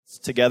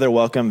Together,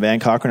 welcome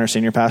Van Cochran, our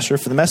senior pastor,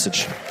 for the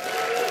message.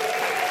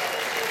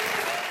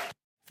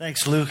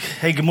 Thanks, Luke.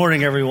 Hey, good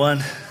morning,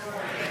 everyone.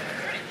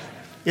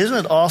 Isn't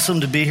it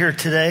awesome to be here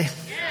today?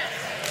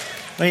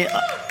 I mean,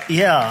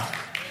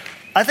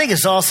 I think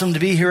it's awesome to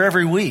be here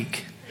every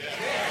week.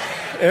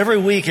 Every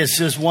week it's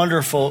just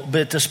wonderful,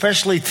 but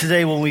especially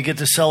today when we get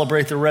to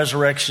celebrate the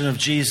resurrection of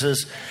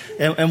Jesus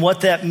and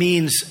what that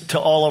means to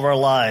all of our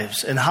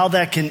lives and how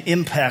that can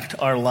impact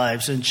our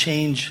lives and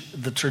change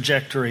the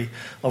trajectory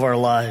of our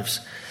lives.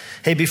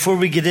 Hey, before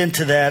we get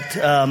into that,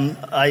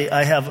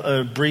 I have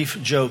a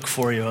brief joke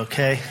for you,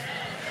 okay?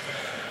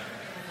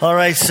 All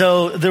right,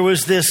 so there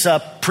was this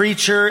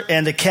preacher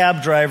and a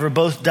cab driver,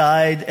 both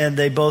died, and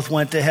they both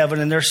went to heaven,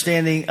 and they're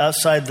standing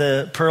outside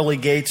the pearly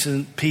gates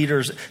in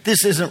Peter's.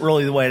 This isn't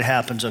really the way it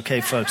happens,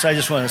 okay, folks? I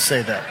just want to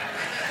say that.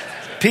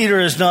 Peter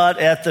is not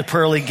at the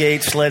pearly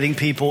gates letting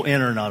people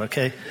in or not,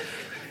 okay?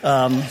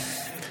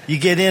 You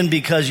get in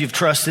because you've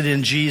trusted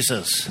in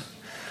Jesus,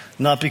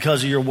 not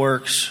because of your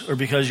works or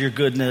because of your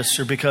goodness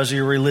or because of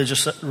your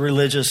religious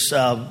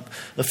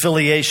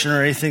affiliation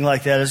or anything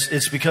like that.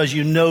 It's because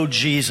you know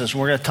Jesus.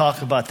 We're going to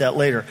talk about that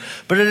later.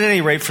 But at any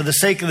rate, for the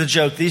sake of the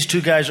joke, these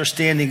two guys are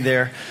standing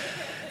there.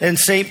 And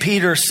St.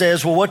 Peter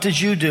says, well, what did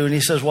you do? And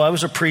he says, well, I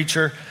was a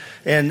preacher.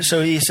 And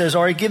so he says,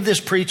 all right, give this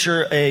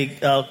preacher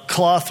a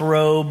cloth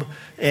robe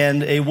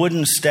and a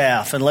wooden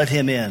staff and let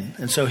him in.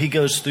 And so he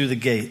goes through the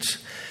gates.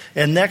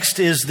 And next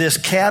is this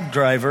cab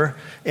driver.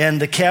 And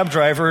the cab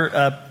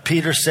driver,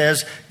 Peter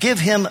says, give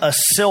him a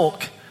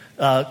silk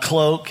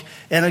cloak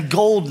and a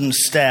golden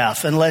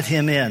staff and let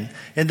him in.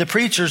 And the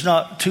preacher's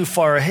not too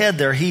far ahead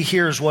there. He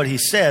hears what he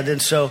said.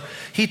 And so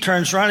he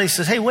turns around and he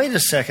says, hey, wait a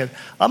second.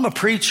 I'm a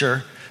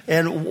preacher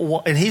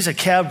and he's a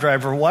cab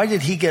driver. Why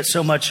did he get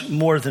so much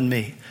more than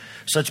me?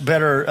 Such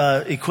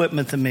better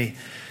equipment than me?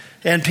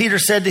 And Peter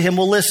said to him,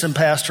 well, listen,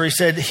 Pastor. He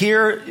said,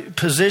 here,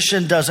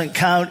 position doesn't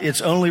count.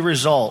 It's only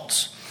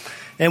results.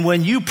 And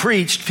when you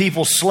preached,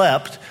 people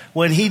slept.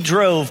 When he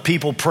drove,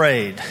 people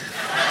prayed.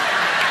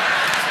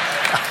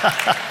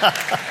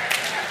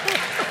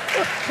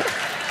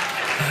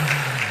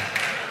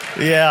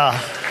 Yeah.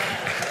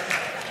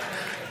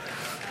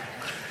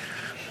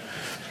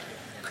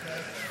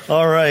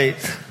 All right.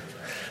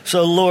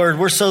 So, Lord,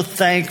 we're so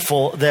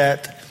thankful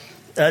that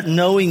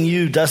knowing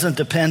you doesn't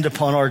depend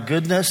upon our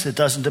goodness. It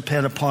doesn't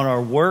depend upon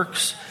our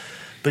works.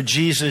 But,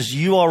 Jesus,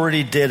 you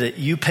already did it.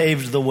 You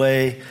paved the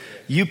way.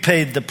 You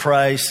paid the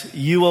price.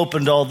 You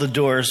opened all the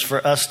doors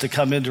for us to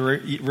come into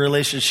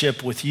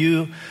relationship with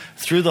you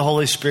through the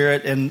Holy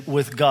Spirit and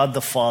with God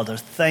the Father.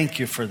 Thank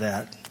you for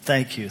that.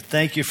 Thank you.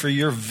 Thank you for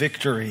your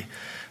victory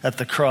at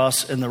the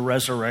cross and the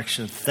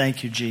resurrection.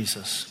 Thank you,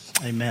 Jesus.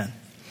 Amen.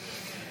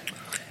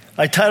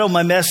 I titled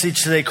my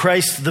message today,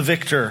 Christ the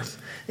Victor.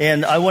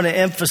 And I want to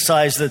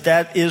emphasize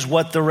that is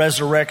what the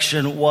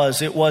resurrection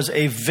was. It was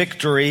a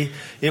victory.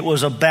 It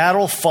was a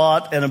battle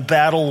fought and a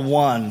battle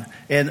won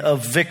and a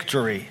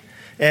victory.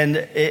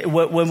 And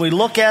when we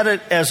look at it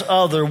as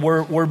other,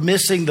 we're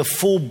missing the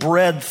full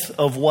breadth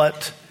of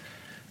what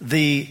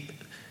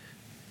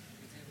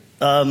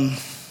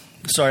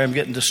sorry, I'm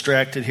getting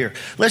distracted here.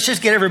 Let's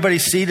just get everybody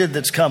seated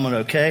that's coming,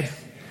 okay?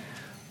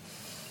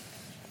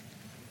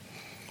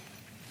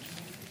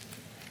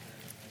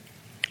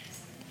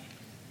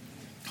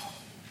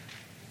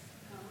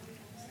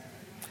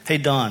 Hey,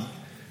 Don,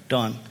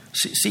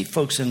 seat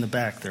folks in the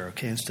back there,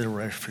 okay, instead of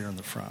right here in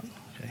the front,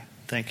 okay?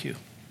 Thank you.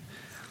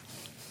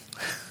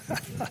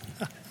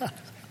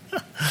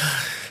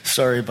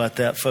 Sorry about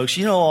that, folks.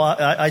 You know,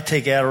 I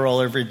take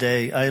Adderall every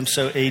day. I am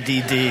so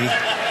ADD.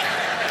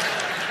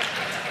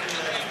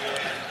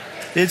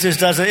 It just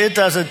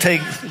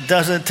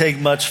doesn't take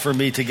much for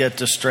me to get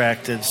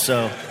distracted.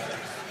 So,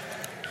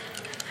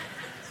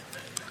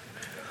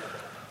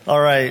 all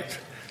right.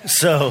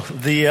 So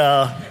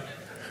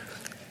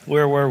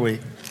where were we?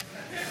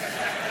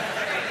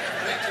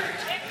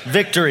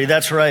 Victory.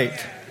 That's right.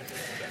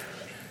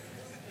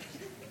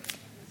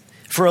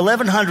 For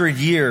 1,100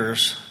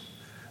 years,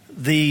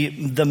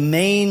 the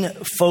main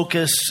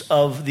focus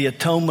of the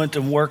atonement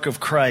and work of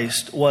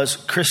Christ was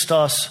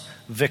Christos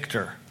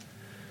Victor.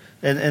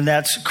 And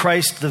that's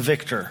Christ the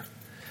Victor.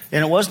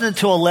 And it wasn't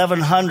until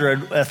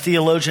 1100 a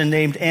theologian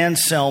named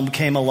Anselm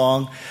came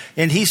along,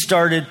 and he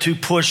started to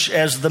push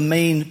as the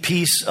main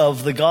piece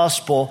of the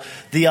gospel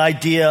the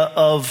idea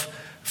of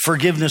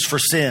forgiveness for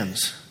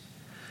sins.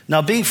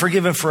 Now, being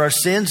forgiven for our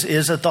sins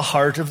is at the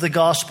heart of the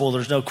gospel.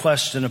 There's no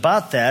question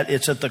about that.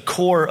 It's at the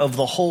core of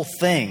the whole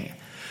thing.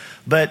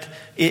 But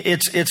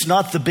it's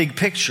not the big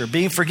picture.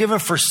 Being forgiven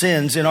for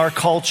sins in our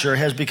culture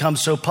has become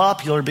so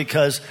popular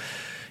because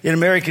in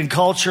American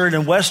culture and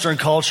in Western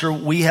culture,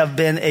 we have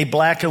been a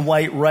black and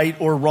white, right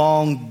or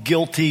wrong,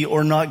 guilty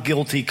or not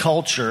guilty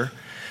culture.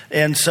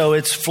 And so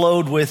it's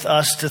flowed with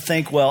us to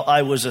think, well,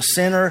 I was a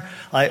sinner.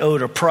 I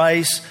owed a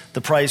price.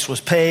 The price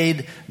was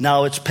paid.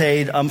 Now it's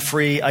paid. I'm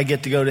free. I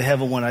get to go to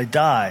heaven when I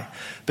die.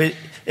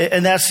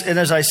 And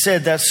as I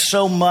said, that's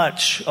so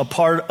much a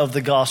part of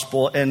the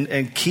gospel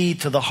and key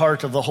to the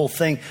heart of the whole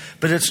thing.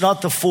 But it's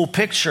not the full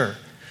picture.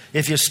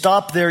 If you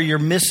stop there, you're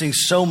missing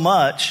so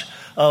much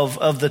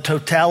of the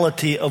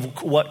totality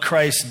of what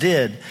Christ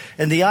did.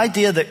 And the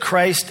idea that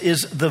Christ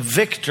is the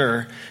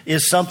victor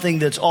is something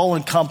that's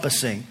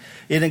all-encompassing.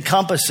 It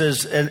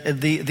encompasses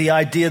the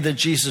idea that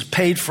Jesus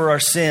paid for our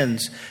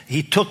sins.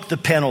 He took the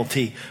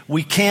penalty.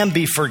 We can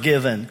be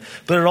forgiven.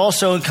 But it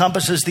also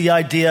encompasses the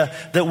idea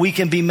that we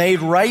can be made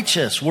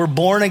righteous. We're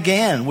born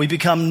again. We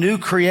become new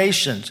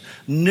creations.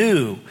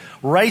 New.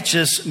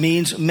 Righteous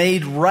means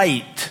made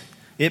right.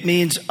 It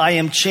means I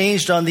am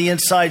changed on the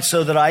inside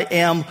so that I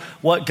am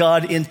what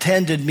God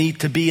intended me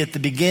to be at the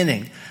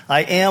beginning.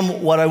 I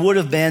am what I would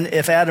have been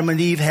if Adam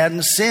and Eve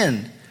hadn't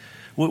sinned.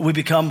 We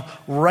become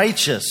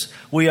righteous.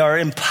 We are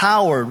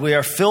empowered. We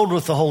are filled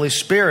with the Holy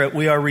Spirit.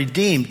 We are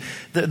redeemed.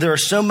 There are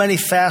so many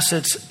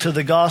facets to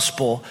the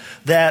gospel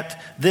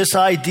that this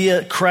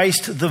idea,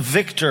 Christ the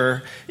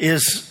victor,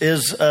 is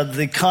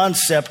the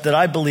concept that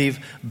I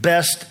believe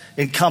best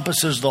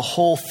encompasses the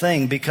whole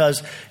thing,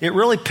 because it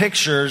really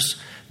pictures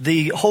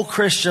the whole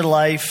Christian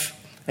life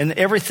and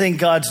everything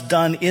God's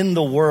done in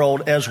the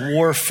world as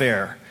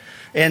warfare.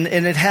 And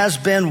it has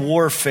been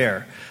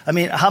warfare. I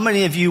mean, how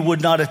many of you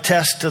would not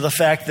attest to the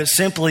fact that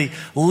simply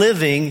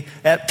living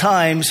at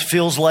times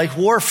feels like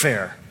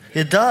warfare?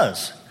 It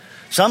does.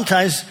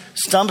 Sometimes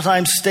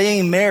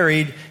staying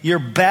married, you're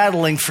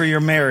battling for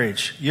your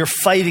marriage. You're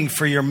fighting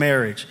for your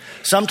marriage.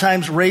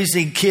 Sometimes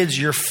raising kids,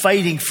 you're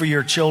fighting for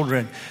your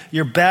children.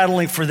 You're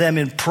battling for them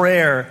in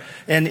prayer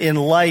and in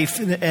life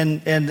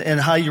and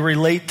how you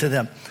relate to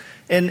them.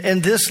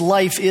 And this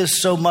life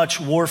is so much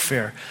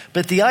warfare.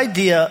 But the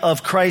idea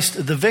of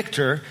Christ the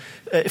victor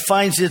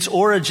finds its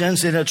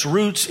origins and its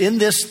roots in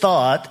this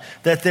thought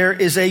that there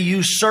is a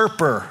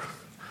usurper.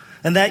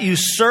 And that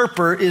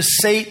usurper is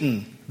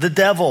Satan, the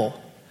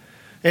devil.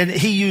 And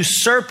he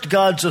usurped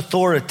God's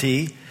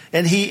authority,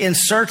 and he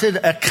inserted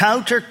a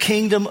counter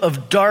kingdom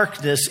of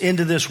darkness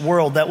into this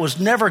world. That was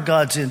never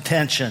God's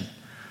intention.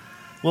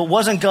 Well, it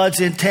wasn't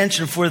God's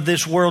intention for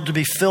this world to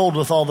be filled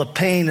with all the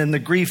pain and the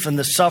grief and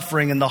the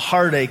suffering and the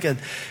heartache and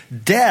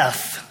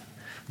death.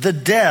 The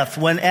death,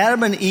 when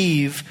Adam and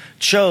Eve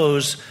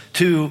chose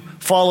to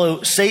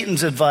follow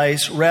Satan's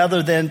advice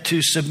rather than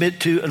to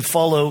submit to and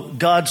follow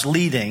God's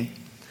leading,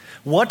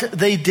 what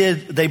they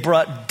did, they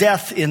brought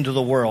death into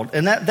the world.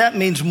 And that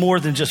means more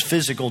than just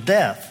physical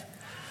death.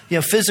 You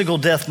know, physical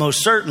death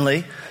most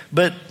certainly,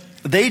 but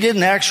they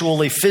didn't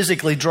actually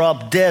physically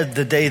drop dead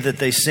the day that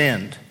they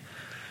sinned.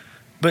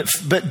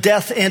 But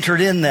death entered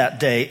in that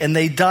day, and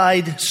they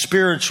died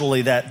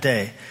spiritually that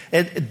day.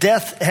 And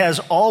death has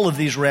all of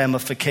these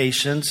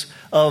ramifications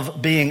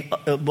of being,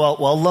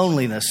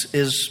 loneliness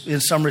is in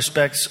some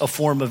respects a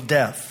form of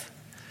death.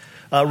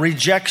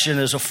 Rejection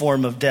is a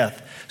form of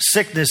death.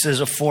 Sickness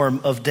is a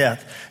form of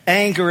death.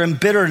 Anger and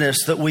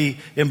bitterness that we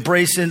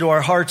embrace into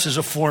our hearts is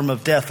a form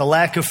of death. A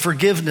lack of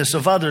forgiveness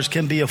of others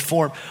can be a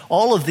form.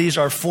 All of these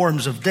are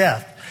forms of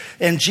death.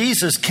 And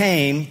Jesus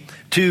came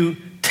to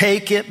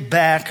take it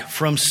back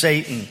from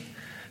Satan.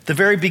 At the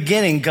very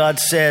beginning, God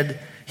said,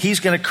 he's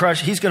going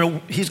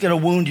to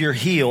wound your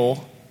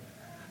heel,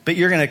 but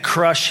you're going to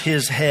crush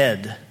his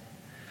head.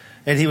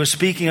 And he was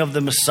speaking of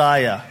the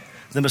Messiah.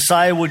 The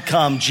Messiah would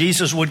come.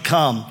 Jesus would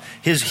come.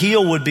 His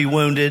heel would be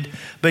wounded,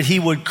 but he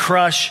would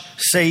crush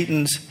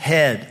Satan's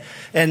head.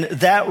 And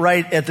that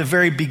right at the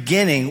very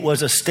beginning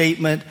was a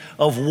statement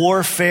of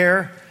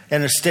warfare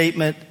and a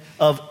statement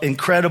of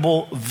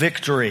incredible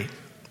victory.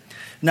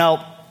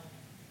 Now,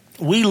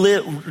 we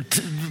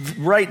live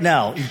right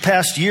now, in the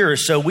past year or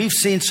so, we've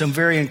seen some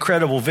very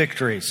incredible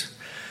victories.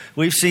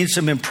 We've seen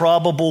some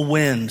improbable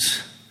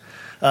wins,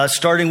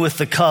 starting with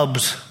the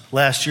Cubs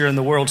last year in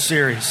the World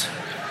Series.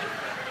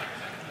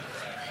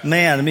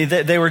 Man, I mean,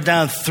 they were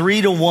down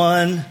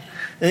 3-1.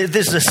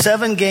 This is a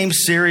 7-game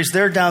series.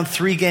 They're down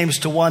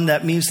 3-1.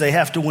 That means they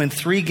have to win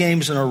 3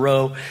 games in a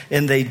row,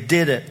 and they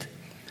did it.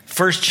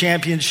 First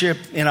championship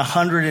in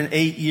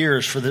 108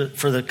 years for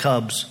the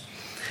Cubs.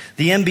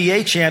 The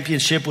NBA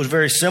championship was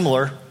very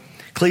similar.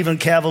 Cleveland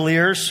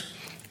Cavaliers.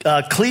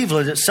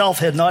 Cleveland itself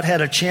had not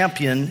had a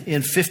champion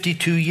in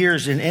 52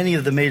 years in any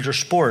of the major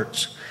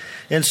sports.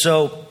 And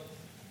so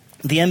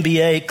the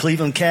NBA,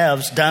 Cleveland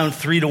Cavs, down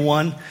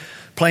 3-1,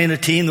 playing a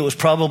team that was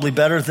probably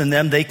better than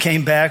them. They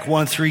came back,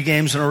 won 3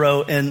 games in a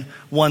row, and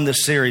won the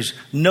series.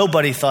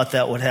 Nobody thought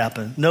that would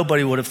happen.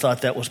 Nobody would have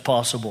thought that was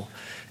possible.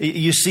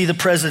 You see the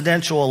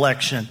presidential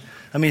election.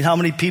 I mean, how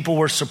many people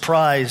were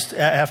surprised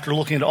after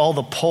looking at all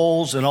the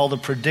polls and all the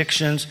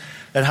predictions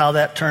at how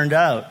that turned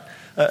out?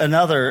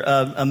 Another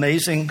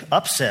amazing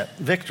upset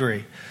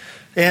victory.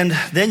 And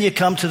then you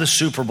come to the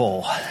Super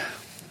Bowl.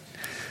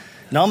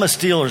 Now, I'm a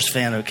Steelers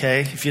fan,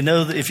 okay? If you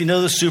know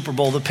the Super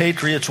Bowl, the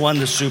Patriots won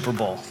the Super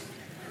Bowl.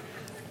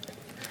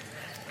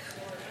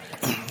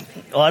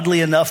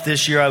 Oddly enough,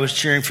 this year I was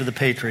cheering for the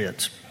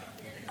Patriots.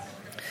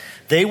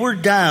 They were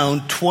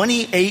down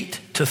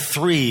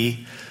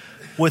 28-3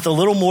 with a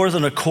little more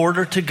than a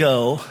quarter to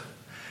go,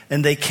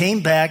 and they came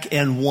back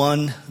and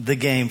won the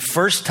game.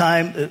 First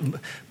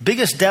time,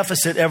 biggest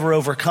deficit ever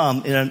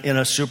overcome in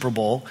a Super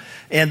Bowl,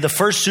 and the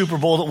first Super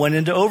Bowl that went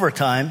into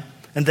overtime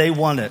and they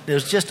won it. It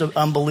was just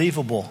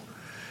unbelievable.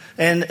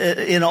 And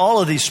in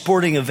all of these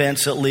sporting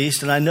events, at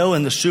least, and I know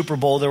in the Super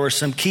Bowl there were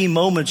some key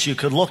moments you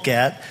could look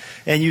at,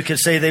 and you could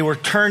say they were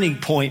turning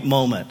point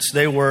moments.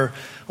 They were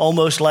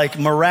almost like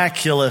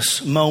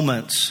miraculous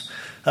moments.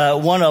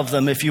 One of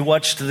them, if you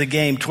watched the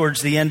game,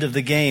 towards the end of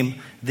the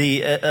game,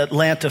 the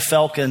Atlanta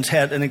Falcons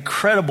had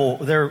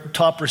their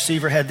top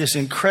receiver had this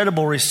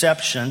incredible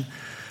reception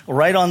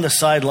right on the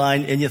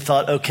sideline, and you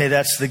thought, okay,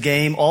 that's the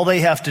game. All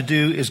they have to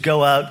do is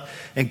go out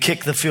and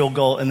kick the field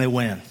goal, and they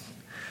win.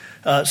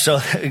 So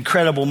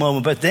incredible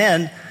moment. But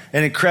then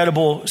an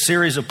incredible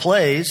series of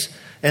plays,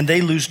 and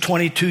they lose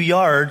 22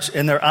 yards,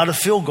 and they're out of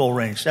field goal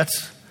range.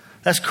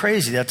 That's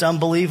crazy. That's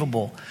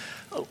unbelievable.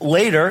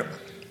 Later,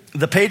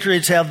 the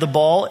Patriots have the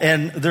ball,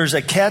 and there's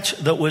a catch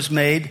that was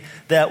made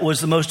that was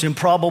the most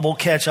improbable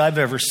catch I've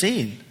ever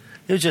seen.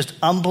 It was just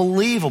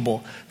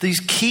unbelievable.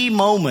 These key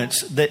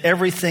moments that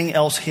everything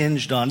else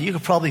hinged on. You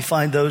could probably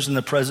find those in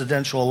the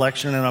presidential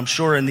election, and I'm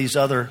sure in these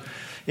other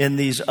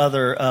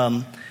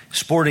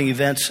sporting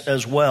events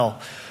as well.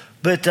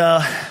 But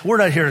we're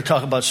not here to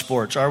talk about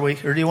sports, are we?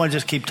 Or do you want to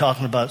just keep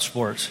talking about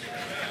sports?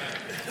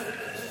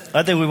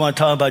 I think we want to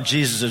talk about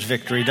Jesus'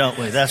 victory, don't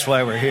we? That's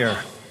why we're here.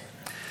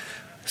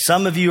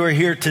 Some of you are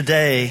here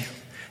today,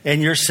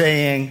 and you're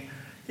saying,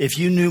 if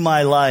you knew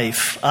my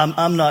life,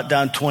 I'm not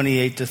down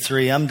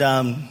 28-3. I'm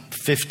down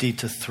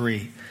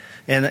 50-3.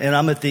 And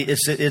I'm at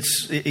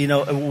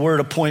we're at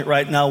a point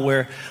right now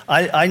where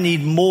I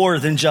need more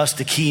than just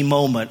a key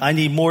moment. I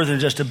need more than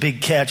just a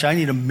big catch. I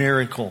need a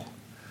miracle.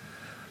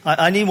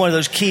 I need one of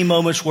those key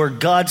moments where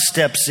God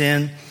steps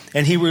in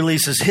and he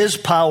releases his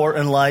power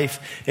and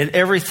life and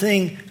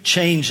everything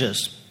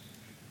changes.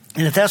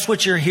 And if that's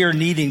what you're here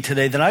needing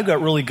today, then I've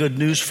got really good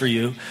news for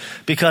you,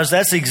 because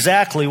that's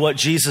exactly what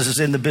Jesus is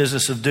in the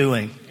business of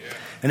doing.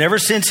 And ever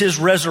since his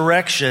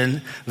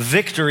resurrection,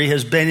 victory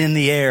has been in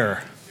the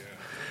air.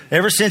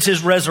 Ever since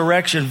his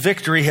resurrection,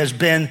 victory has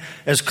been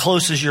as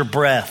close as your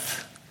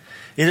breath.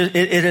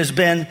 It has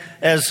been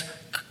as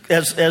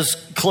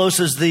close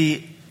as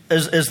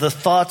the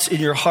thoughts in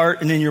your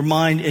heart and in your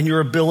mind and your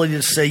ability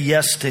to say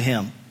yes to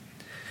him.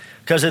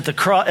 Because at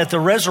the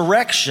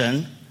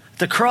resurrection,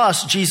 the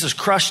cross, Jesus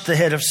crushed the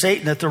head of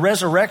Satan. At the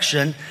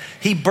resurrection,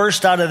 he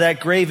burst out of that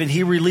grave and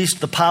he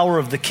released the power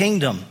of the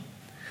kingdom.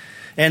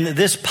 And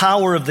this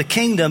power of the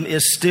kingdom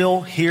is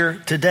still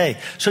here today.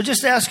 So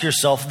just ask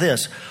yourself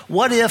this.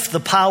 What if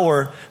the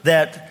power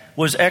that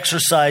was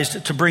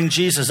exercised to bring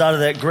Jesus out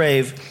of that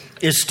grave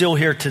is still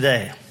here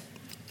today?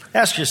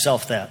 Ask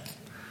yourself that.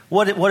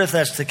 What if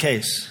that's the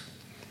case?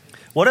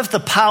 What if the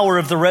power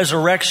of the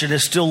resurrection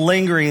is still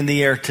lingering in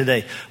the air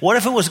today? What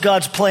if it was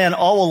God's plan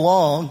all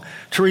along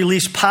to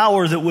release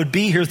power that would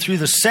be here through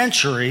the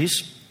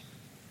centuries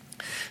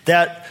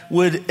that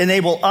would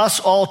enable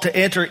us all to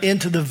enter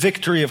into the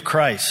victory of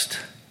Christ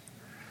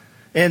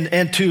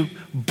and to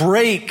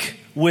break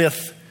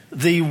with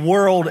the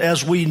world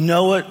as we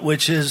know it,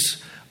 which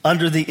is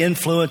under the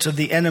influence of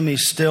the enemy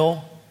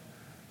still?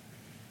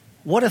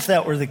 What if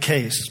that were the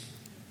case?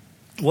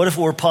 What if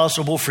it were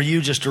possible for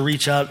you just to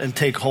reach out and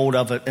take hold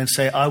of it and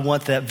say, I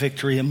want that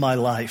victory in my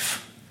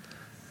life?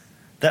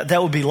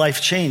 That would be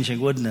life-changing,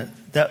 wouldn't it?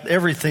 That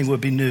everything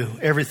would be new.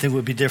 Everything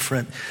would be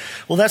different.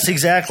 Well, that's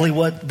exactly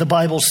what the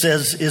Bible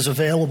says is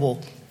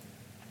available.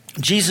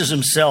 Jesus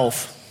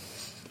himself,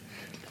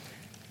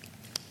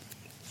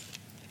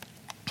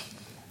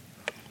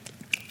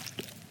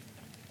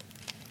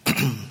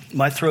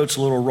 my throat's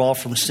a little raw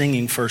from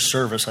singing first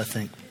service, I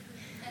think.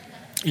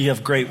 You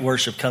have great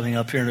worship coming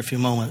up here in a few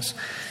moments.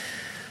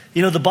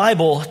 You know, the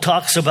Bible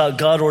talks about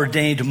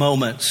God-ordained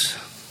moments.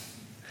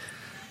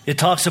 It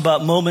talks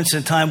about moments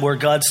in time where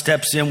God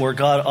steps in, where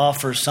God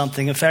offers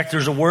something. In fact,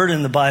 there's a word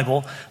in the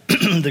Bible,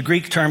 the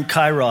Greek term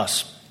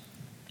kairos.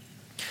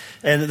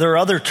 And there are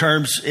other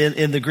terms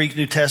in the Greek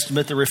New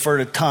Testament that refer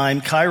to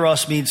time.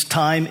 Kairos means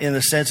time in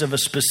the sense of a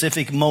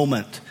specific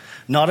moment,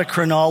 not a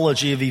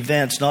chronology of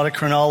events, not a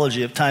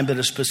chronology of time, but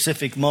a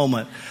specific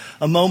moment,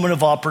 a moment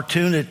of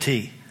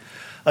opportunity,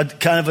 a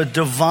kind of a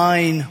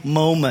divine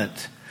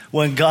moment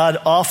when God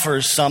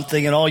offers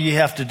something and all you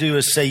have to do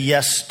is say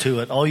yes to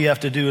it. All you have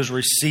to do is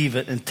receive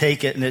it and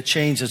take it, and it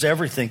changes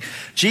everything.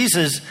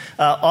 Jesus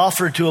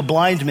offered to a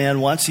blind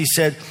man once. He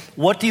said,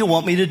 what do you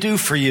want me to do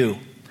for you?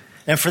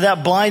 And for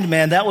that blind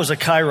man, that was a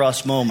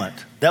kairos moment.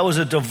 That was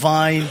a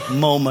divine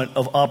moment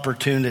of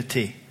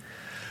opportunity.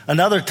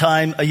 Another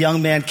time, a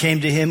young man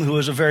came to him who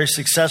was a very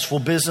successful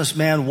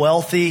businessman,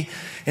 wealthy,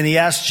 and he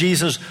asked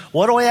Jesus,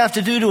 what do I have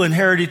to do to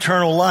inherit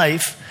eternal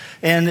life?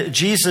 And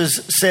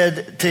Jesus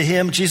said to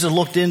him, Jesus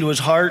looked into his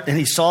heart and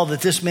he saw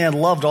that this man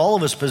loved all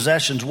of his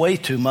possessions way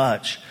too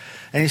much.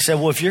 And he said,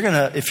 well, if you're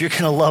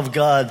gonna love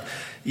God,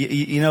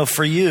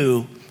 for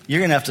you,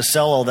 you're gonna have to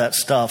sell all that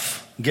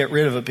stuff, get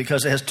rid of it,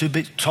 because it has too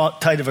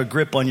tight of a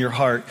grip on your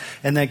heart,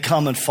 and then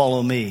come and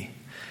follow me.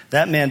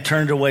 That man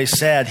turned away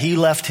sad. He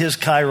left his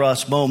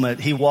kairos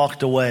moment. He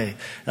walked away.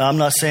 Now, I'm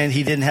not saying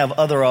he didn't have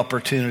other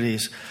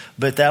opportunities,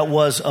 but that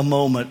was a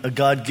moment, a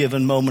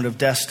God-given moment of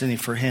destiny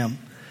for him.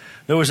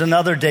 There was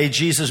another day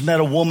Jesus met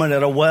a woman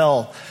at a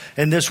well,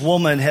 and this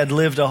woman had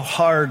lived a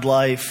hard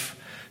life.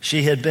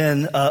 She had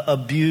been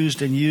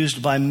abused and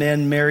used by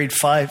men, married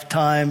 5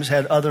 times,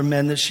 had other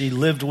men that she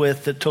lived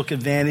with that took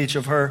advantage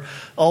of her.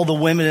 All the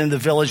women in the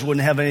village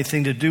wouldn't have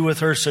anything to do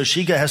with her, so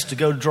she has to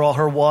go draw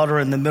her water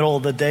in the middle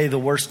of the day, the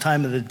worst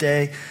time of the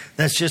day.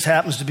 That just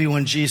happens to be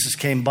when Jesus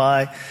came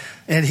by.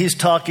 And he's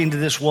talking to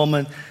this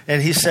woman,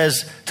 and he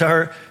says to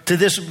her, to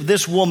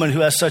this woman who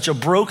has such a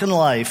broken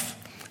life,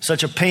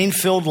 such a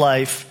pain-filled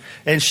life,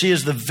 and she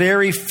is the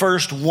very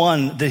first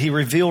one that he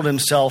revealed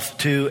himself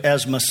to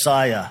as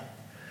Messiah.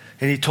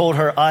 And he told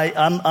her,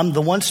 I'm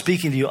the one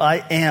speaking to you. I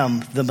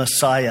am the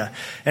Messiah.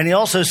 And he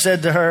also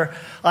said to her,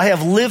 I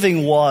have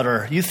living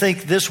water. You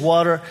think this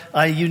water,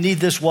 you need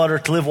this water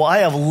to live? Well, I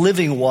have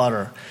living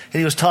water. And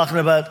he was talking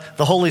about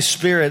the Holy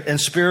Spirit and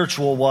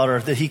spiritual water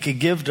that he could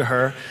give to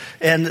her.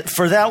 And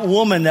for that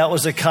woman, that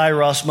was a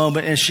Kairos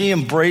moment. And she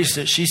embraced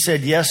it. She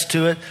said yes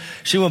to it.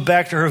 She went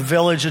back to her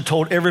village and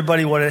told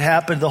everybody what had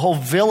happened. The whole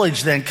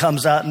village then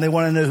comes out and they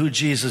want to know who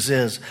Jesus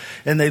is.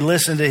 And they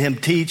listen to him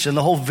teach. And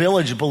the whole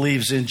village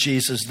believes in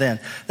Jesus then.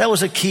 That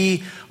was a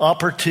key,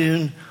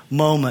 opportune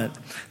moment.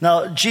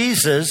 Now,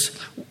 Jesus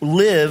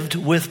lived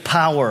with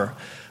power.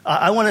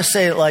 I want to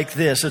say it like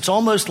this. It's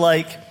almost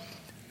like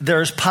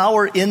there's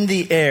power in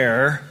the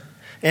air,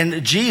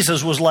 and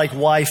Jesus was like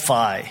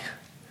Wi-Fi.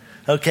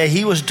 Okay,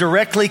 he was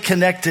directly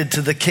connected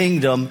to the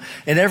kingdom,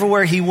 and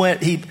everywhere he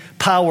went,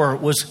 power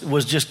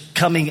was just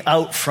coming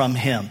out from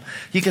him.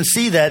 You can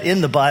see that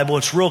in the Bible.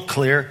 It's real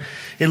clear.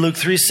 In Luke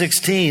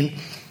 3:16,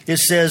 it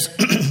says,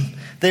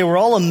 they were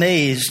all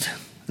amazed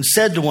and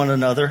said to one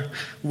another,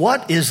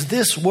 what is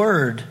this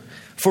word?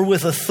 For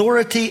with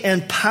authority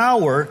and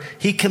power,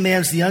 he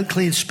commands the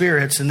unclean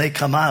spirits and they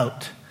come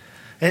out.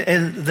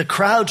 And the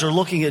crowds are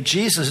looking at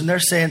Jesus and they're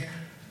saying,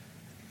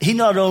 he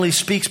not only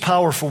speaks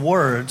powerful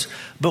words,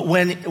 but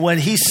when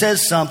he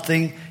says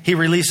something, he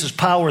releases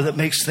power that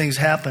makes things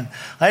happen.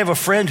 I have a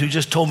friend who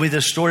just told me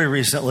this story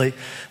recently,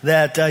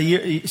 that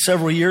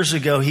several years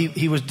ago,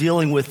 he was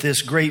dealing with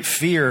this great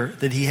fear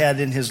that he had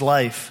in his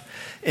life.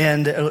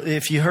 And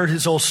if you heard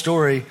his whole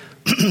story,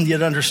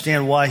 you'd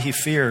understand why he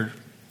feared.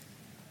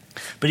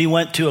 But he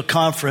went to a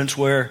conference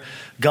where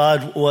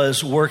God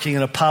was working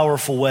in a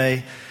powerful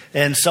way,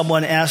 and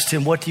someone asked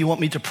him, what do you want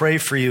me to pray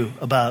for you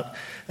about?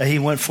 He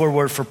went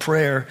forward for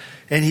prayer,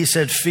 and he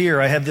said,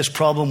 fear. I have this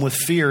problem with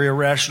fear,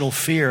 irrational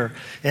fear.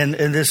 And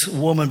this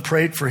woman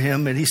prayed for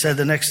him, and he said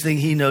the next thing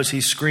he knows,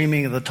 he's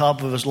screaming at the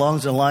top of his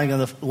lungs and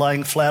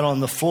lying flat on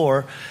the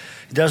floor.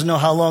 He doesn't know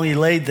how long he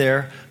laid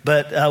there,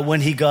 but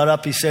when he got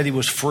up, he said he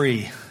was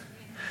free.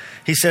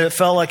 He said, it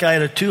felt like I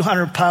had a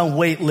 200-pound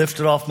weight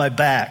lifted off my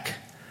back.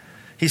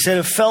 He said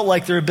it felt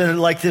like there had been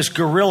like this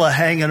gorilla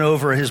hanging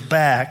over his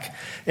back.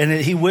 And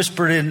he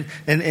whispered in,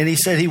 and he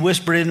said he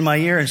whispered into my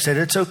ear and said,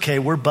 it's okay,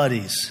 we're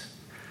buddies.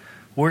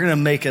 We're going to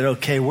make it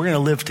okay. We're going to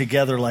live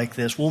together like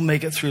this. We'll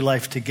make it through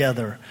life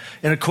together.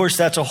 And of course,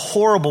 that's a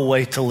horrible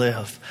way to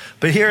live.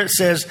 But here it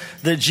says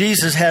that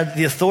Jesus had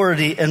the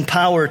authority and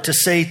power to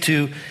say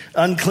to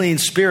unclean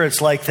spirits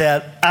like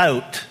that,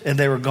 out, and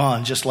they were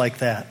gone just like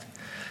that.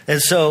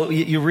 And so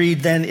you read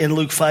then in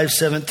Luke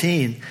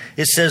 5:17,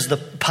 it says the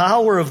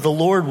power of the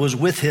Lord was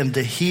with him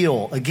to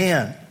heal.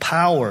 Again,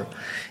 power.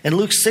 In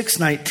Luke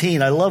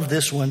 6:19, I love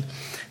this one.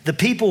 The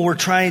people were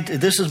trying to,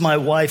 this is my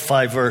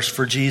Wi-Fi verse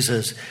for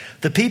Jesus.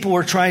 The people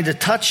were trying to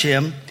touch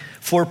him,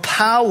 for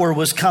power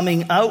was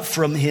coming out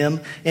from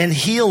him and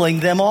healing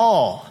them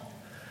all.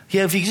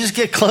 Yeah, if you just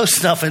get close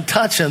enough and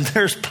touch him,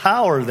 there's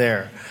power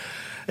there.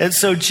 And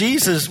so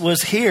Jesus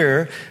was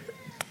here.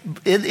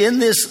 In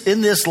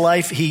this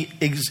life,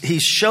 he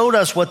showed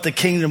us what the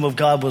kingdom of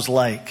God was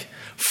like.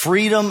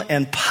 Freedom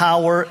and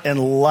power and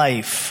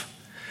life.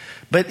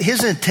 But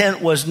his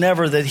intent was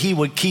never that he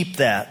would keep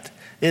that.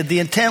 The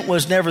intent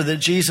was never that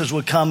Jesus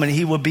would come and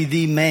he would be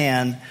the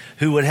man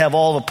who would have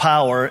all the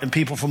power and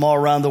people from all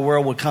around the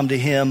world would come to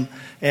him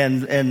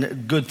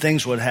and good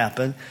things would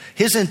happen.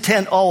 His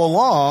intent all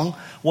along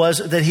was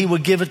that he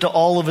would give it to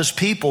all of his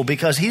people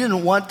because he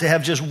didn't want to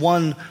have just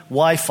one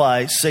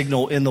Wi-Fi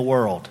signal in the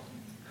world.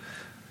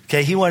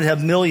 Okay, he wanted to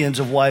have millions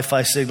of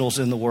Wi-Fi signals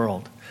in the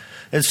world.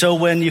 And so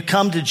when you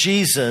come to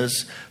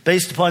Jesus,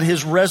 based upon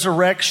his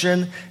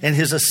resurrection and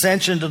his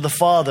ascension to the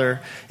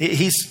Father,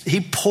 he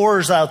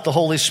pours out the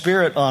Holy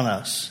Spirit on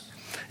us.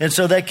 And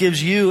so that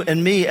gives you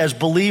and me as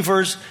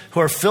believers who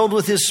are filled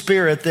with his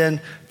Spirit,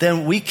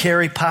 then we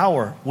carry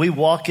power. We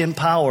walk in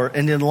power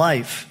and in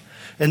life.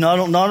 And not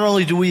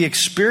only do we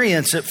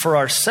experience it for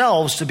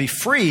ourselves to be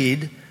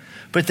freed,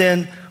 but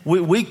then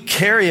we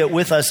carry it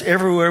with us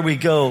everywhere we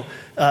go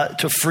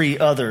to free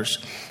others.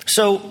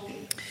 So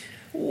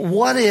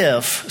what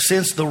if,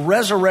 since the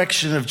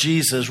resurrection of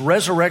Jesus,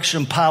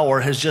 resurrection power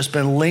has just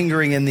been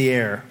lingering in the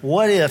air?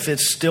 What if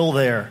it's still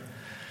there?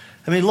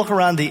 I mean, look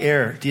around the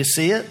air. Do you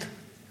see it?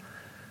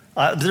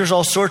 There's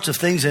all sorts of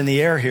things in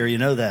the air here. You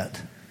know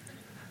that.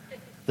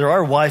 There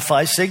are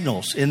Wi-Fi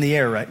signals in the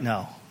air right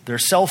now. There are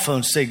cell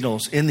phone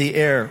signals in the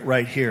air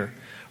right here.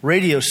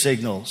 radio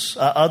signals,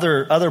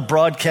 other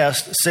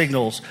broadcast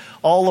signals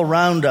all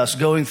around us,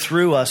 going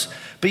through us,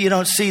 but you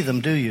don't see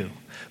them, do you?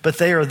 But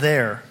they are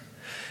there.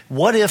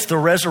 What if the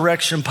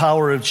resurrection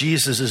power of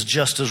Jesus is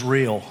just as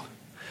real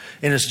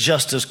and it's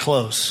just as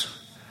close?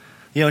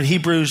 You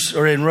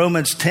know, in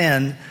Romans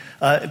 10,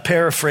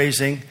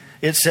 paraphrasing,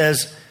 it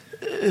says,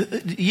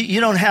 you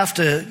don't have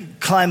to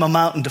climb a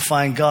mountain to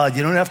find God.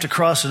 You don't have to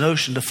cross an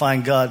ocean to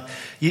find God.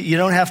 You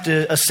don't have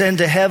to ascend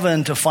to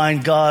heaven to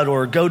find God,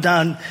 or go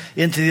down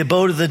into the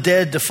abode of the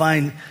dead to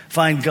find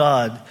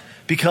God,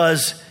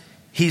 because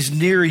he's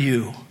near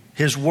you.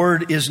 His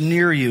word is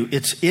near you.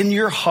 It's in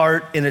your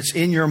heart and it's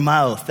in your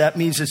mouth. That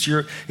means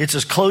it's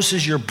as close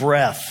as your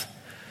breath.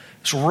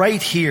 It's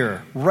right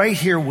here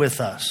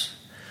with us.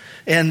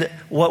 And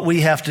what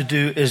we have to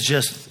do is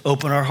just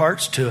open our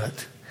hearts to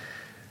it.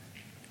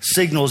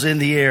 Signals in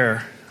the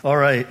air. All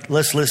right,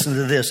 let's listen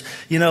to this.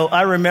 You know,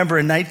 I remember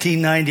in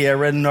 1990, I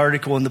read an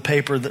article in the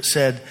paper that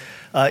said,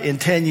 in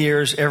 10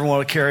 years, everyone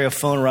will carry a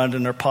phone around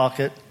in their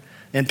pocket.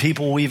 And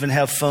people will even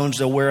have phones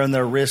they'll wear on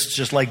their wrists,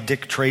 just like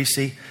Dick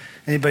Tracy.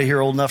 Anybody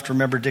here old enough to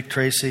remember Dick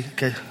Tracy?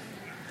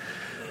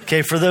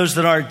 Okay, for those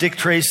that aren't, Dick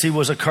Tracy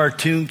was a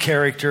cartoon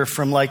character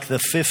from like the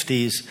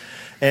 50s.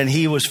 And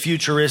he was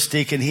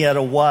futuristic, and he had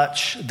a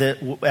watch that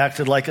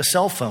acted like a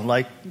cell phone,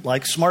 like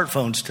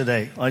smartphones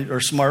today,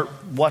 or smart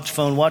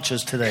phone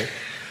watches today.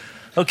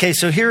 Okay,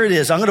 so here it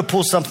is. I'm going to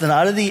pull something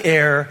out of the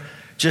air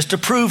just to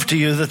prove to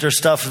you that there's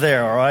stuff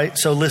there, all right?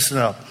 So listen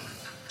up.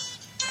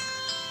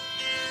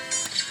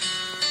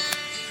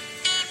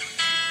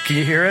 Can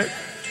you hear it?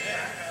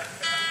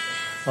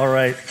 All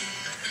right.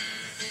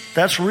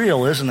 That's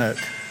real, isn't it?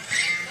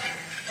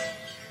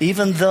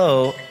 Even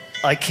though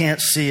I can't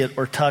see it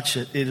or touch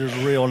it, it is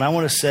real. And I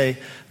want to say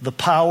the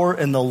power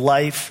and the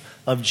life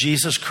of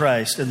Jesus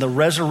Christ and the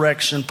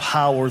resurrection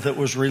power that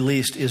was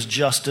released is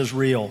just as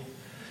real.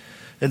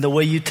 And the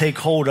way you take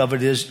hold of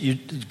it is,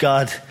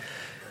 God,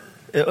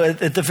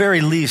 at the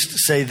very least,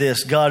 say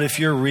this: God, if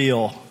you're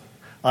real,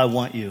 I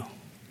want you.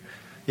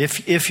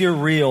 If you're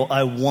real,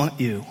 I want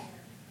you.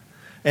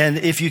 And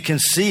if you can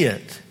see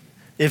it,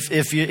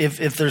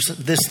 if there's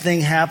this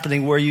thing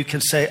happening where you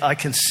can say, I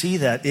can see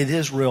that, it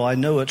is real, I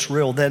know it's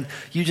real, then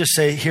you just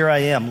say, here I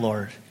am,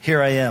 Lord.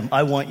 Here I am.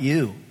 I want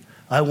you.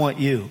 I want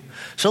you.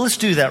 So let's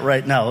do that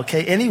right now,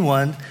 okay?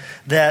 Anyone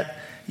that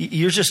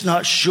you're just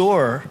not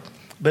sure,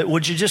 but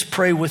would you just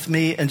pray with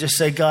me and just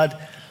say, God,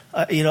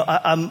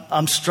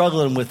 I'm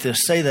struggling with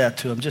this. Say that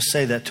to him. Just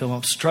say that to him.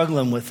 I'm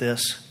struggling with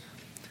this.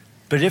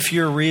 But if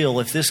you're real,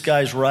 if this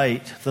guy's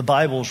right, the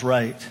Bible's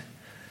right,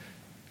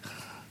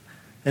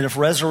 and if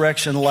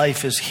resurrection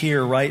life is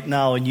here right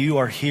now and you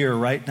are here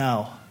right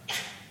now,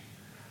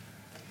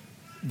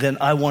 then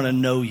I want to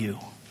know you.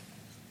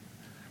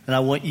 And I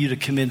want you to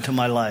come into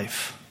my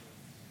life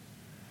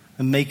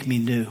and make me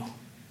new. In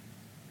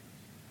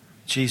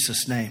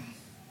Jesus' name.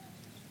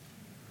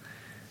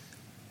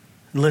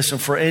 Listen,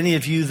 for any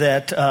of you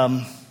that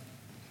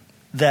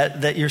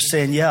you're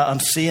saying, yeah,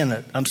 I'm seeing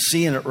it. I'm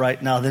seeing it right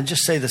now. Then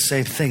just say the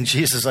same thing.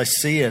 Jesus, I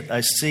see it.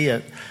 I see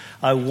it.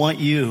 I want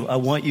you. I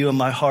want you in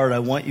my heart. I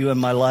want you in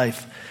my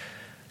life.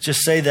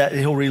 Just say that, and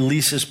he'll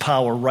release his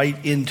power right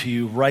into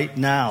you right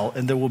now,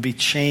 and there will be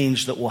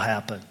change that will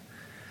happen.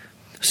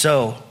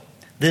 So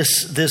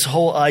this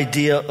whole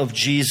idea of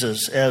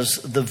Jesus as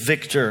the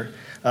victor,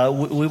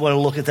 we want to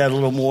look at that a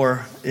little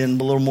more in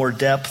a little more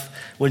depth.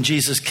 When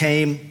Jesus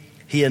came,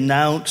 he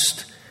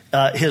announced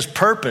his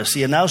purpose.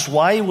 He announced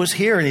why he was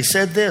here, and he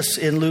said this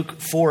in Luke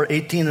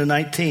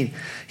 4:18-19.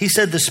 He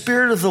said, "The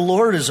Spirit of the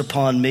Lord is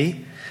upon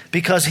me,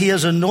 because he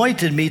has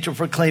anointed me to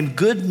proclaim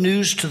good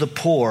news to the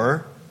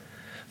poor."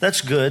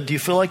 That's good. Do you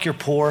feel like you're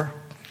poor?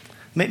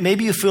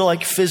 Maybe you feel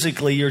like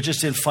physically you're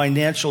just in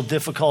financial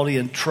difficulty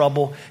and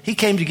trouble. He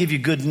came to give you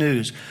good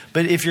news.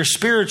 But if you're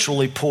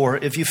spiritually poor,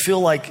 if you feel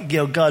like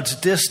God's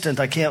distant,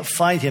 I can't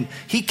find him,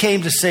 he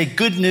came to say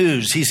good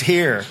news. He's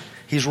here.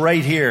 He's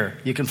right here.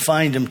 You can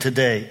find him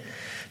today.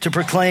 To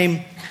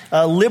proclaim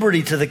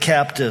liberty to the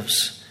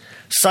captives,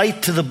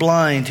 sight to the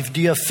blind.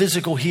 Do you have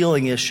physical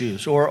healing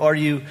issues? Or are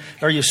you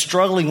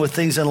struggling with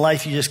things in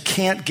life you just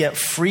can't get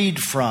freed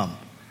from?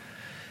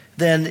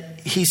 Then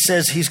he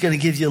says he's going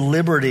to give you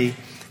liberty,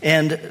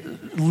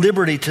 and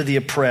liberty to the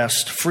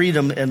oppressed,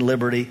 freedom and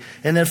liberty.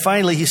 And then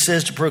finally he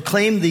says to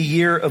proclaim the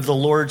year of the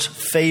Lord's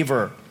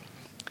favor.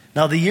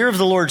 Now the year of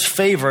the Lord's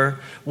favor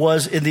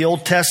was in the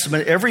Old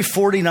Testament. Every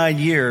 49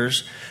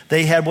 years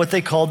they had what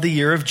they called the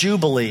year of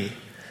Jubilee.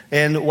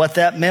 And what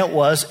that meant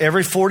was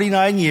every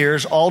 49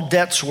 years, all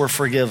debts were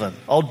forgiven.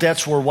 All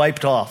debts were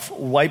wiped off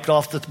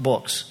the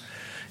books.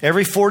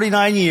 Every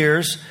 49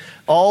 years,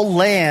 all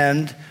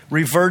land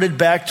reverted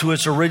back to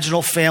its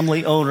original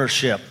family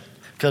ownership,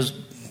 because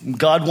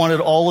God wanted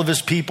all of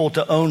his people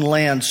to own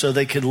land so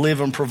they could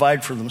live and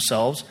provide for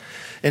themselves.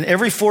 And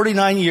every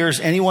 49 years,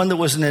 anyone that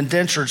was an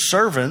indentured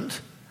servant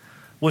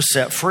was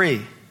set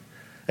free.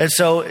 And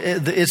so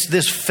it's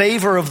this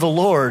favor of the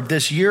Lord,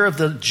 this year of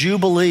the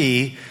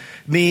Jubilee,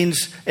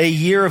 means a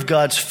year of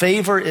God's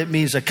favor. It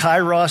means a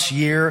Kairos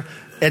year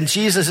And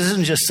Jesus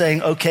isn't just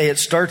saying, okay, it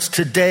starts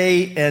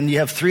today and you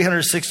have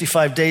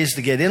 365 days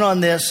to get in on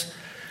this.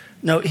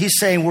 No, he's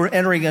saying we're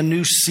entering a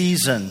new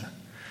season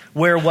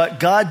where what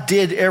God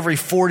did every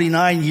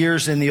 49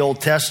 years in the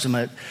Old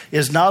Testament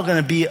is now going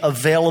to be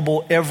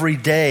available every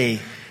day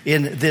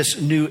in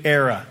this new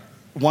era.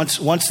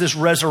 Once this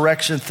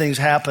resurrection things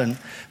happen,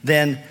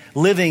 then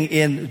living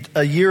in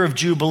a year of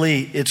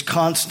Jubilee, it's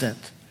constant.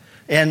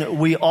 And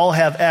we all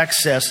have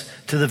access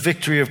to the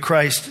victory of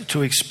Christ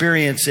to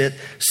experience it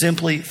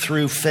simply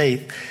through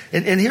faith.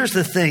 And here's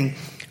the thing.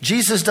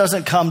 Jesus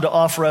doesn't come to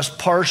offer us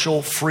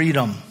partial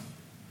freedom.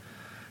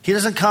 He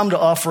doesn't come to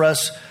offer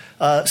us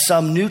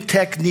some new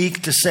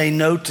technique to say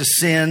no to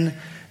sin,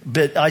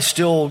 but I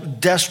still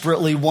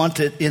desperately want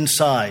it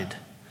inside.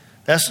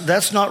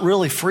 That's not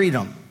really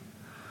freedom.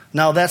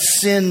 Now that's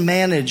sin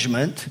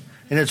management,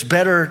 and that's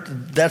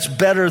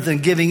better than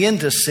giving in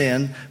to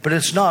sin, but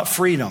it's not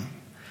freedom.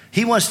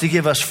 He wants to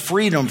give us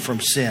freedom from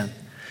sin.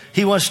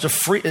 He wants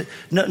to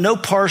no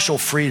partial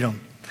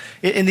freedom.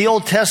 In the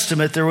Old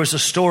Testament, there was a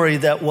story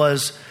that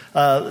was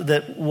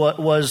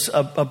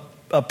a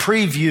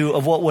preview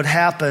of what would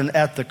happen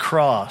at the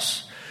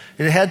cross.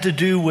 It had to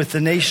do with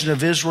the nation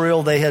of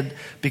Israel. They had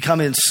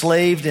become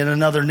enslaved in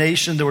another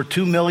nation. There were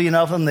 2 million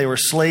of them. They were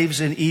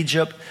slaves in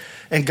Egypt.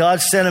 And God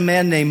sent a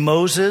man named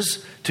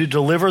Moses to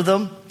deliver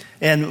them.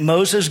 And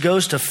Moses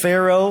goes to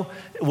Pharaoh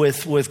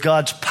with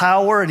God's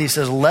power, and he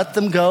says, let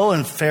them go.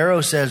 And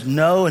Pharaoh says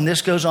no. And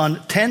this goes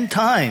on 10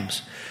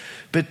 times.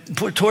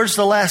 But towards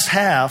the last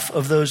half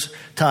of those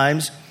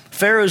times,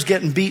 Pharaoh's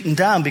getting beaten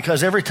down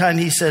because every time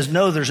he says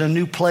no, there's a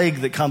new plague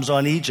that comes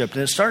on Egypt.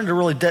 And it's starting to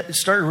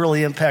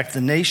really impact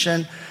the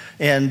nation.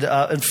 And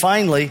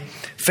finally,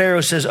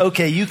 Pharaoh says,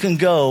 okay, you can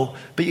go,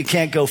 but you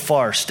can't go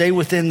far. Stay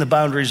within the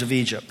boundaries of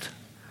Egypt.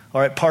 All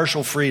right,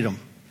 partial freedom.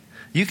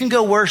 You can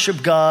go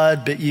worship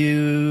God, but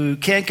you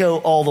can't go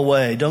all the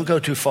way. Don't go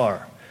too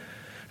far.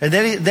 And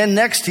then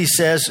next he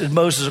says, and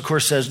Moses, of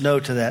course, says no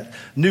to that.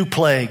 New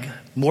plague,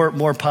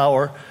 more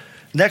power.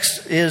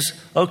 Next is,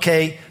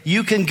 okay,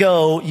 you can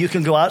go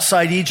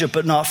outside Egypt,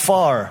 but not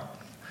far.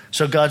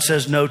 So God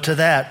says no to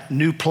that.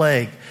 New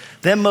plague.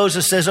 Then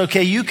Moses says,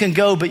 okay, you can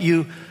go, but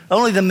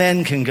only the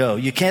men can go.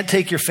 You can't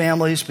take your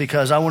families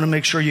because I want to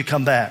make sure you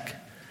come back.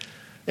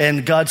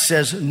 And God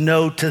says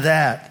no to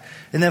that.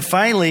 And then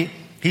finally,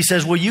 he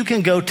says, well, you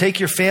can go take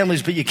your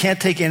families, but you can't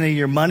take any of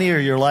your money or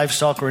your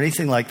livestock or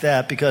anything like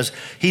that, because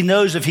he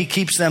knows if he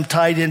keeps them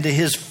tied into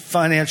his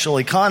financial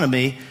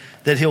economy,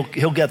 that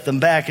he'll get them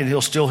back and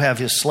he'll still have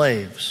his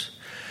slaves.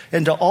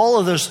 And to all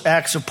of those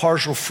acts of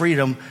partial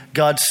freedom,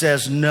 God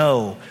says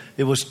no.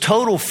 It was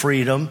total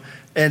freedom,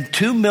 and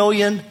 2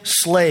 million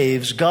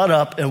slaves got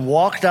up and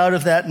walked out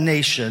of that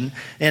nation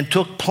and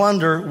took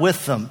plunder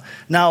with them.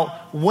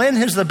 Now, when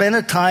has there been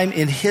a time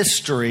in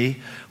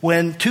history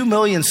when 2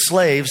 million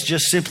slaves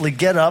just simply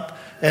get up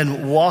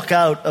and walk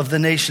out of the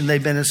nation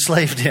they've been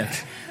enslaved in?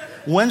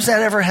 When's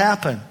that ever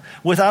happened?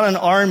 Without an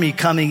army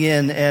coming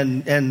in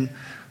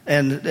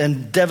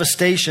and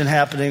devastation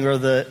happening, or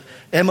the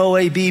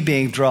MOAB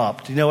being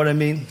dropped. You know what I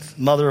mean?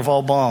 Mother of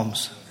all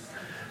bombs.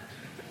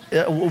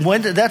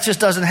 That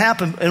just doesn't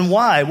happen. And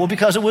why? Well,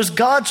 because it was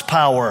God's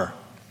power.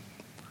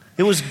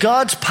 It was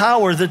God's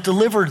power that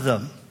delivered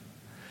them.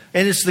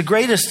 And it's the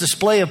greatest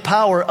display of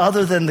power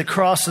other than the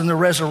cross and the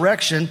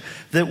resurrection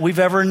that we've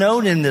ever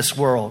known in this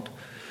world.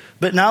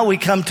 But now we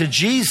come to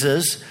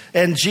Jesus,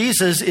 and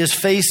Jesus is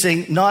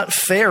facing not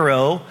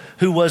Pharaoh,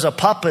 who was a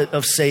puppet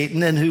of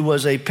Satan and who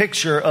was a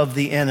picture of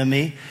the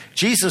enemy.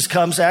 Jesus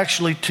comes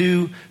actually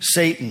to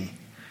Satan,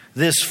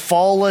 this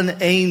fallen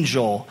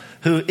angel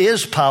who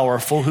is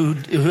powerful, who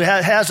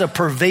has a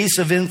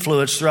pervasive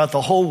influence throughout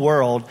the whole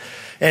world.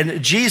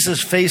 And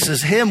Jesus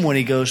faces him when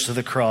he goes to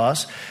the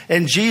cross,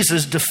 and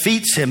Jesus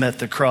defeats him at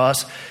the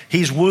cross.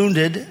 He's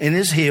wounded in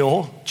his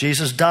heel.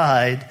 Jesus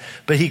died,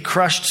 but he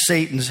crushed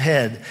Satan's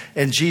head,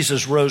 and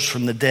Jesus rose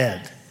from the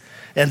dead.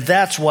 And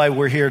that's why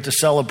we're here to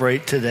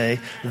celebrate today.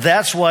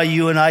 That's why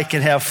you and I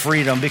can have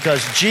freedom,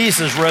 because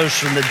Jesus rose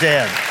from the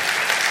dead.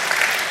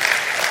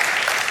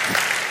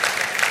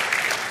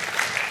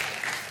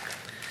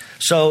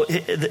 So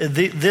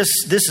this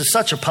is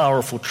such a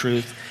powerful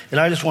truth, and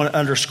I just want to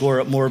underscore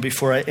it more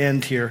before I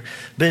end here.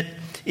 But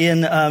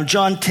in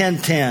John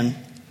 10:10,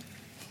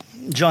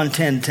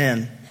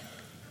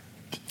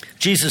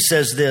 Jesus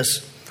says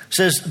this,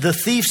 says, the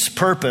thief's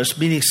purpose,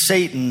 meaning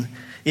Satan,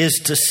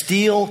 is to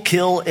steal,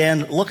 kill,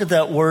 and, look at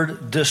that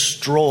word,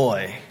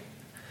 destroy.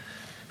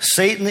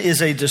 Satan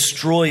is a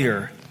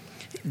destroyer.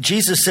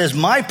 Jesus says,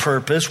 my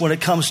purpose when it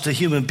comes to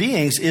human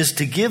beings is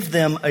to give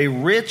them a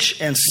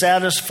rich and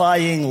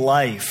satisfying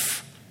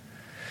life.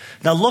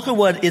 Now look at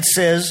what it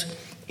says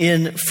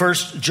in 1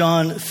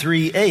 John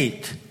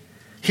 3:8.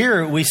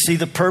 Here we see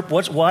the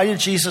purpose. Why did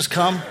Jesus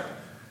come?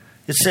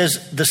 It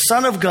says, the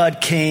Son of God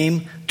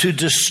came to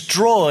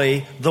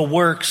destroy the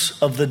works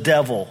of the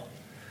devil.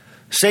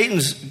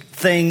 Satan's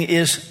thing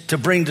is to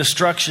bring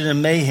destruction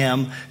and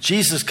mayhem.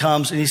 Jesus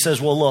comes and he says,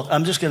 well, look,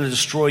 I'm just going to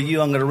destroy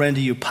you. I'm going to render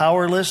you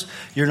powerless.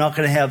 You're not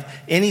going to have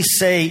any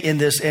say in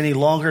this any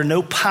longer,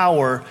 no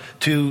power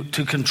to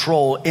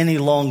control any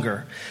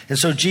longer. And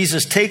so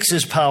Jesus takes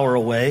his power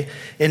away,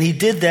 and he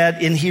did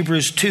that in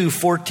Hebrews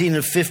 2:14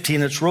 and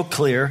 15. It's real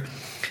clear.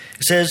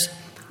 It says,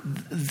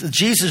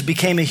 Jesus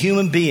became a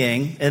human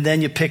being, and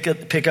then you pick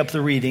up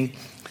the reading,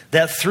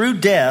 that through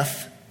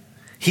death,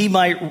 he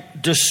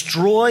might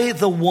destroy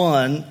the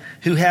one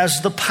who has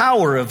the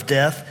power of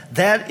death,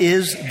 that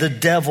is the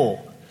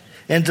devil,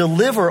 and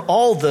deliver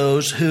all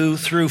those who,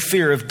 through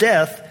fear of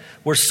death,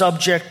 were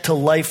subject to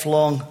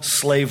lifelong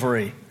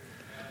slavery.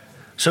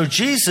 So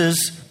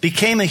Jesus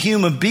became a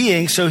human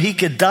being so he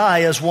could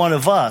die as one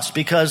of us,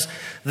 because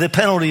the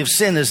penalty of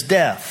sin is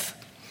death.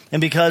 And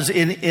because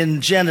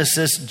in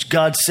Genesis,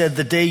 God said,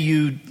 the day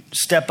you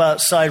step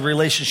outside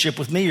relationship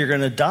with me, you're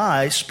going to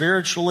die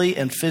spiritually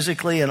and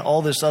physically, and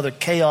all this other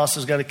chaos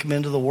has got to come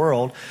into the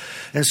world.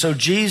 And so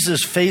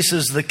Jesus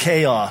faces the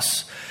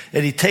chaos,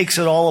 and he takes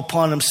it all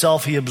upon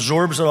himself. He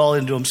absorbs it all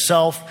into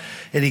himself,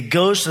 and he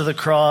goes to the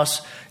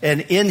cross.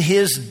 And in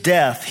his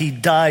death, he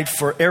died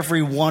for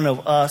every one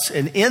of us.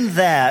 And in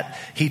that,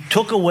 he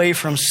took away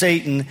from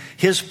Satan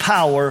his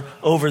power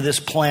over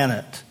this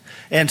planet.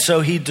 And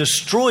so he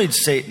destroyed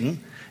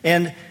Satan,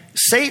 and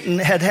Satan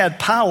had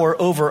power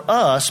over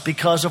us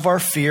because of our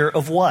fear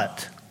of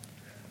what?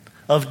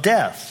 Of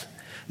death.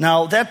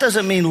 Now, that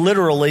doesn't mean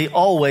literally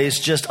always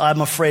just,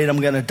 I'm afraid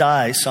I'm going to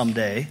die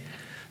someday.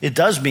 It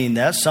does mean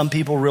that. Some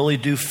people really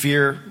do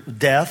fear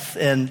death,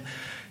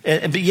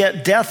 but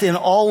yet death in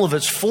all of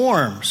its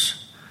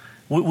forms.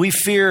 We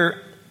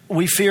fear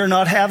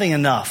not having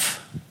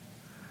enough.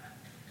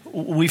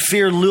 We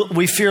fear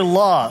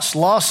loss.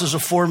 Loss is a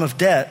form of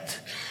debt.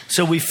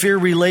 So we fear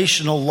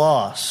relational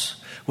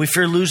loss. We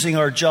fear losing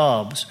our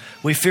jobs.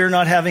 We fear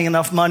not having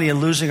enough money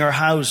and losing our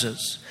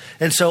houses.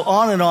 And so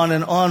on and on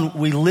and on,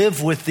 we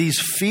live with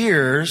these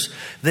fears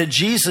that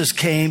Jesus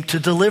came to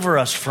deliver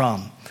us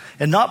from.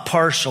 And not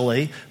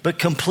partially, but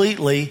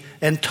completely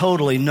and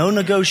totally. No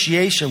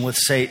negotiation with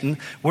Satan.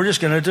 We're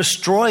just going to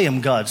destroy him,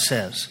 God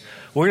says.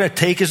 We're going to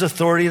take his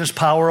authority and his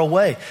power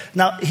away.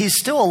 Now, he's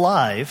still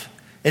alive.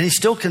 And he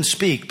still can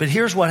speak, but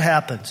here's what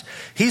happens.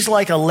 He's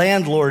like a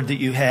landlord that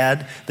you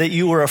had that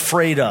you were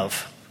afraid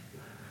of.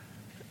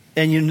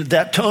 And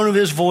that tone of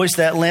his voice,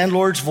 that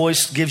landlord's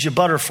voice, gives you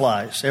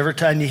butterflies every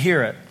time you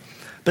hear it.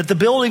 But the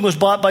building was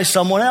bought by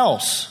someone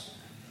else.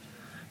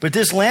 But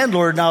this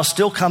landlord now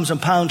still comes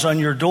and pounds on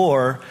your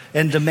door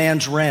and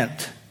demands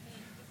rent.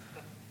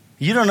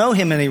 You don't owe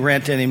him any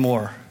rent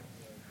anymore.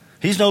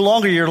 He's no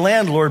longer your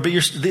landlord, but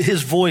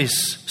his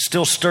voice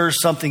still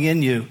stirs something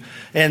in you.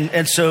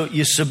 And so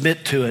you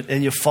submit to it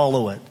and you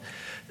follow it.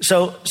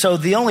 So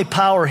the only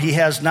power he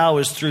has now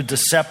is through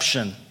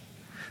deception,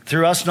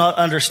 through us not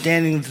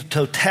understanding the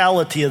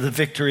totality of the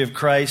victory of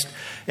Christ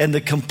and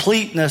the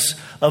completeness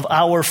of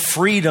our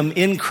freedom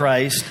in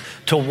Christ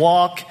to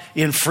walk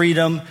in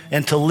freedom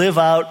and to live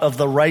out of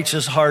the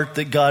righteous heart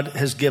that God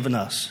has given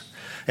us.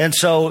 And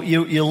so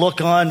you look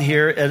on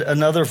here at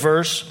another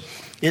verse.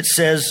 It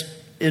says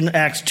in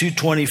Acts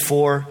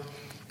 2:24,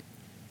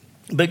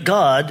 but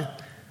God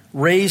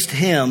raised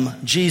him,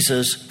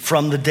 Jesus,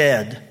 from the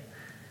dead,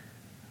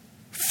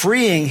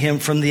 freeing him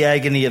from the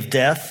agony of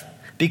death,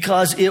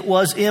 because it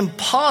was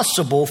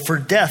impossible for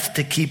death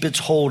to keep its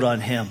hold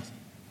on him.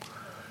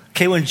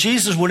 Okay, when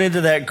Jesus went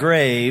into that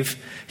grave,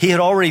 he had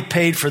already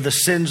paid for the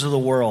sins of the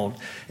world.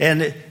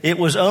 And it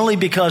was only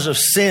because of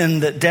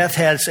sin that death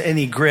has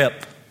any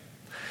grip.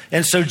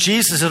 And so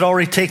Jesus had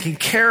already taken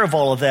care of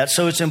all of that.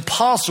 So it's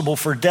impossible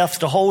for death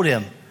to hold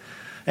him.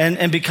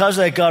 And because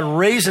of that, God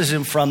raises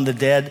him from the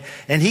dead,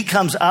 and he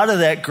comes out of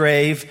that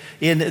grave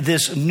in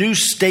this new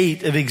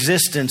state of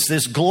existence,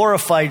 this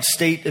glorified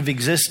state of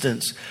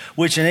existence,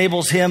 which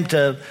enables him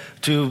to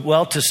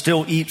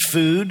still eat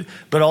food,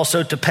 but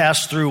also to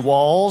pass through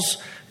walls.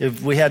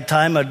 If we had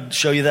time, I'd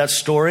show you that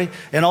story.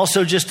 And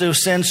also just to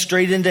ascend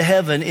straight into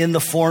heaven in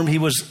the form he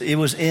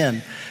was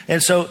in.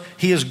 And so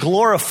he is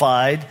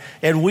glorified,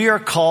 and we are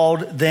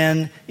called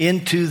then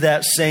into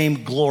that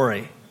same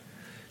glory.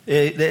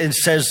 It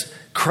says,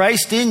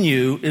 Christ in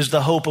you is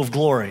the hope of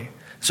glory.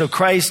 So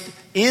Christ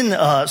in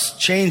us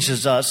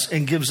changes us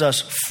and gives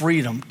us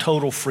freedom,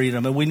 total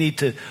freedom. And we need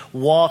to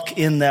walk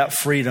in that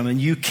freedom.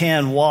 And you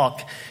can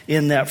walk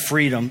in that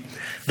freedom.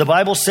 The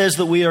Bible says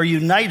that we are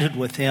united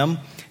with him.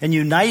 And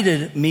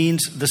united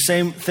means the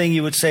same thing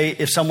you would say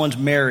if someone's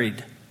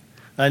married.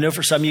 I know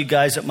for some of you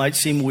guys it might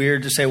seem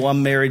weird to say, well,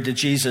 I'm married to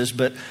Jesus.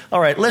 But all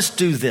right, let's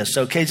do this,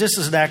 okay? Just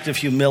as an act of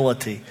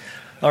humility.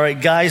 All right,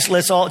 guys,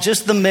 let's all,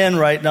 just the men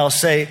right now,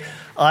 say,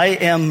 I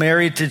am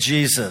married to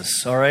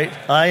Jesus, all right?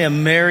 I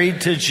am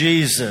married to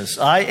Jesus.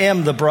 I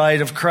am the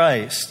bride of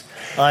Christ.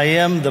 I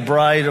am the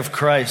bride of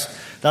Christ.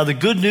 Now, the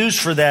good news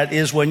for that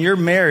is when you're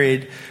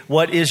married,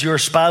 what is your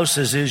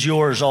spouse's is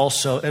yours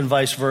also, and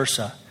vice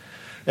versa.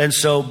 And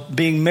so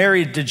being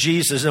married to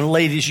Jesus, and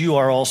ladies, you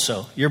are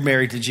also. You're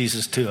married to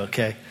Jesus too,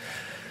 okay?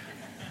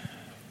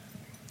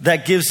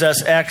 that gives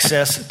us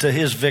access to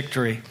his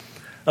victory.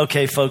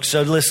 Okay, folks,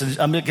 so listen,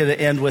 I'm going to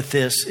end with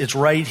this. It's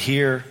right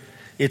here.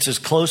 It's as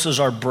close as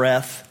our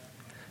breath.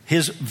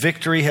 His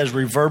victory has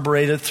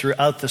reverberated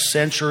throughout the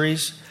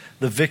centuries.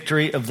 The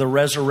victory of the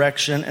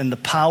resurrection and the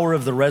power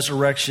of the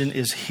resurrection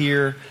is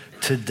here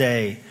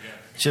today.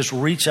 Just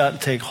reach out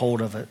and take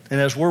hold of it. And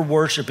as we're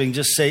worshiping,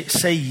 just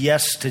say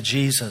yes to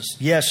Jesus.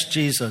 Yes,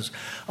 Jesus.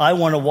 I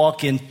want to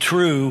walk in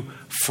true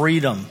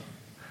freedom.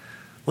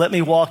 Let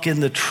me walk in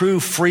the true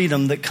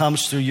freedom that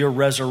comes through your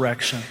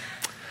resurrection.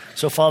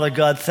 So, Father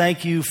God,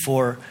 thank you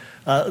for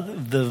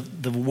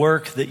the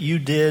work that you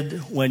did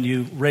when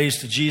you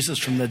raised Jesus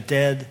from the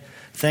dead.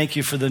 Thank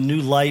you for the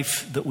new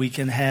life that we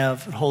can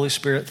have. And Holy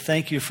Spirit,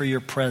 thank you for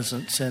your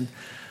presence. And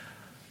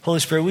Holy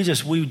Spirit,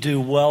 we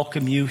do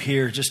welcome you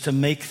here just to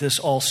make this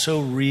all so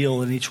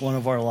real in each one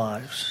of our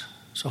lives.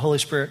 So Holy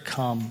Spirit,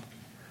 come.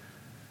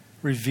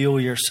 Reveal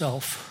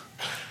yourself.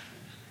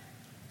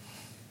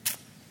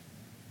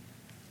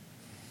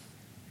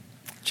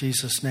 In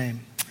Jesus'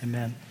 name,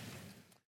 amen.